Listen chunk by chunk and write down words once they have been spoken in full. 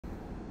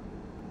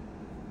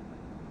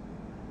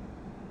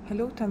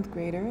Hello 10th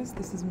graders,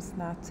 this is Miss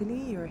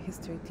Natally, your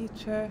history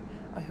teacher.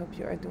 I hope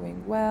you are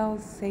doing well,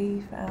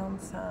 safe and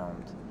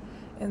sound.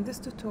 In this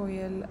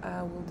tutorial,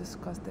 I will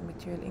discuss the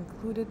material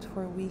included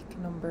for week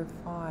number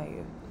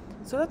 5.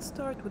 So let's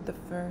start with the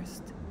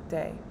first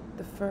day,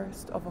 the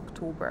 1st of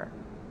October.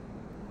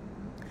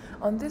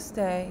 On this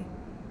day,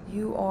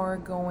 you are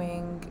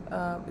going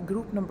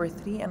group number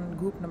 3 and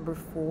group number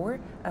 4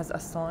 as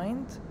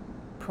assigned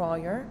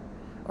prior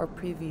or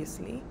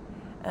previously,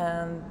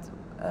 and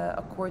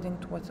according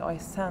to what I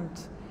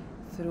sent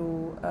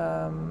through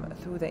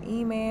the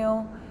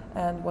email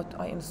and what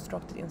I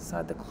instructed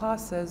inside the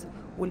classes,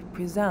 will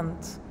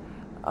present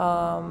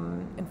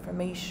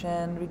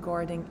information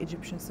regarding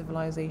Egyptian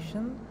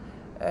civilization,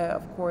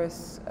 of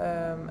course,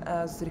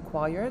 as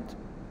required.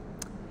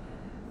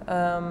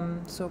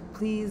 So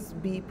please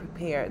be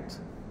prepared,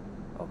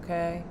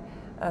 okay?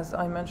 As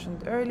I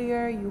mentioned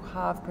earlier, you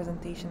have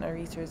presentation and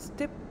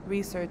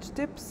research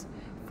tips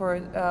for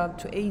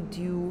to aid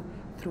you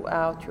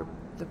throughout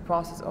the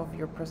process of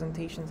your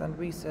presentations and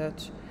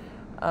research.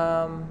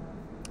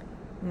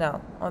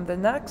 Now, on the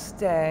next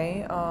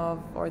day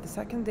or the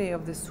second day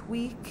of this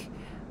week,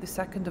 the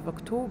 2nd of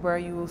October,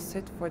 you will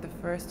sit for the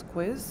first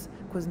quiz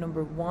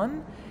number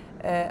 1,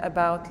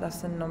 about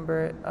lesson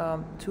number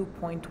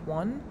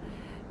 2.1.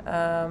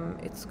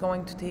 It's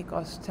going to take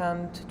us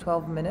 10 to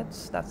 12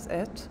 minutes, that's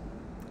it,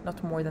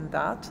 not more than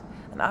that.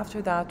 And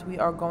after that, we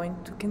are going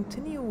to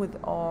continue with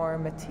our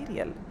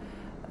material.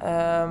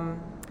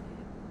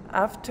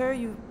 After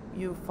you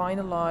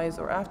finalize,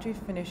 or after you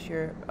finish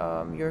your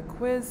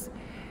quiz,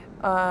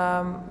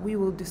 we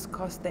will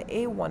discuss the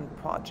A1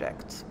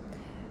 project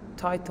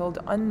titled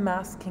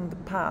Unmasking the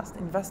Past,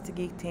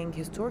 Investigating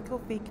Historical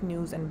Fake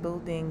News and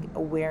Building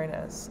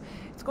Awareness.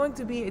 It's going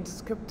to be a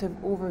descriptive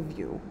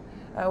overview.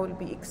 I will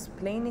be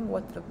explaining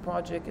what the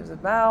project is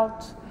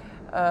about,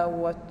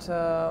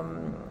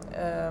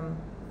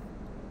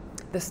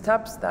 the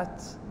steps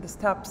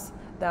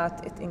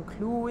that it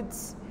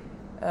includes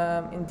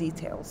in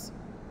details,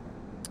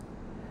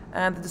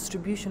 and the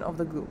distribution of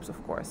the groups,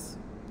 of course.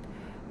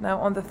 Now,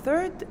 on the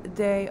 3rd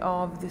day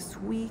of this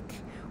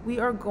week, we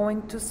are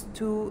going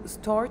to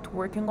start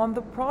working on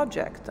the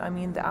project,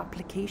 the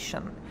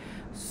application.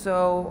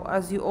 So,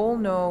 as you all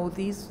know,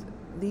 these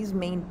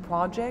main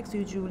projects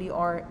usually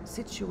are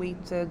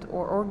situated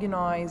or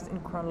organized in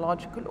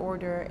chronological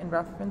order in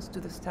reference to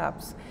the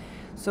steps.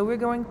 So we're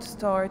going to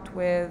start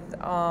with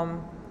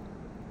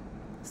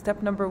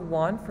step number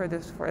 1 for the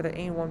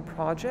A1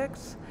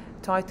 projects,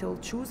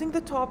 titled Choosing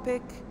the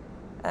Topic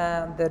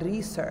and the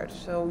Research.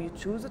 So you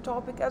choose a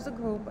topic as a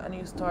group and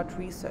you start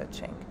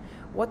researching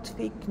what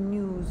fake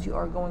news you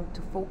are going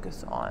to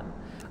focus on.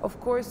 Of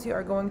course, you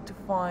are going to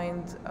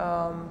find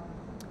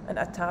an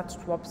attached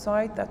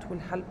website that will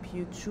help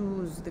you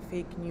choose the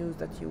fake news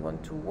that you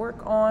want to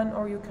work on,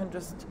 or you can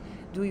just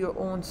do your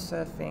own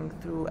surfing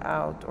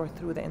throughout or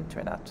through the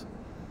internet.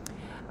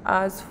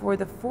 As for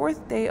the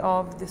 4th day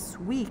of this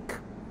week,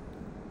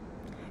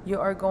 you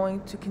are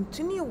going to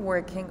continue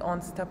working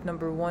on step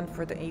number 1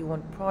 for the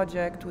A1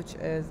 project, which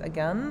is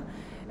again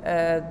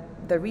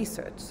the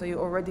research. So you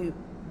already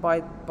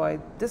by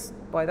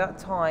that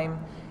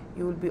time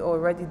you will be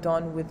already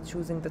done with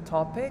choosing the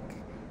topic,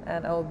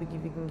 and I will be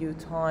giving you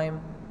time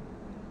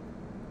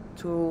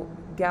to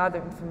gather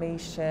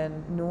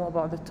information, know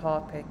about the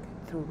topic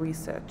through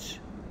research.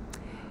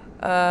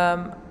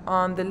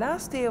 On the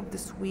last day of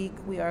this week,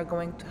 we are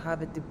going to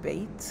have a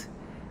debate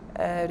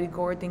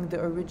regarding the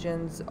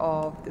origins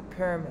of the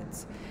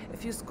pyramids.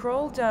 If you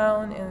scroll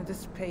down in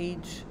this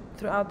page,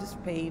 throughout this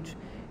page,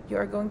 you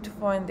are going to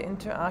find the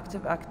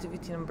interactive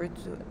activity number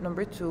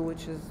two,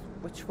 which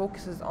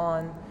focuses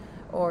on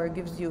or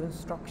gives you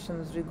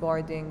instructions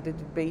regarding the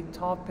debate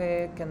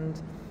topic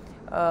and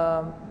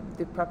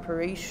the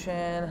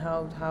preparation,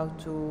 how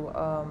to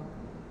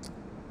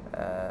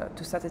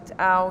set it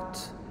out,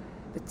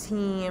 the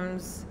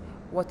teams,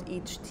 what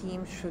each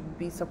team should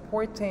be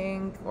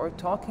supporting or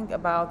talking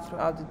about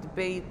throughout the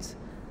debate,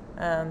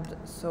 and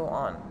so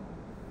on.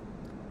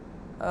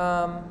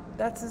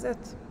 That is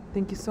it.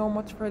 Thank you so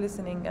much for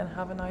listening, and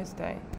have a nice day.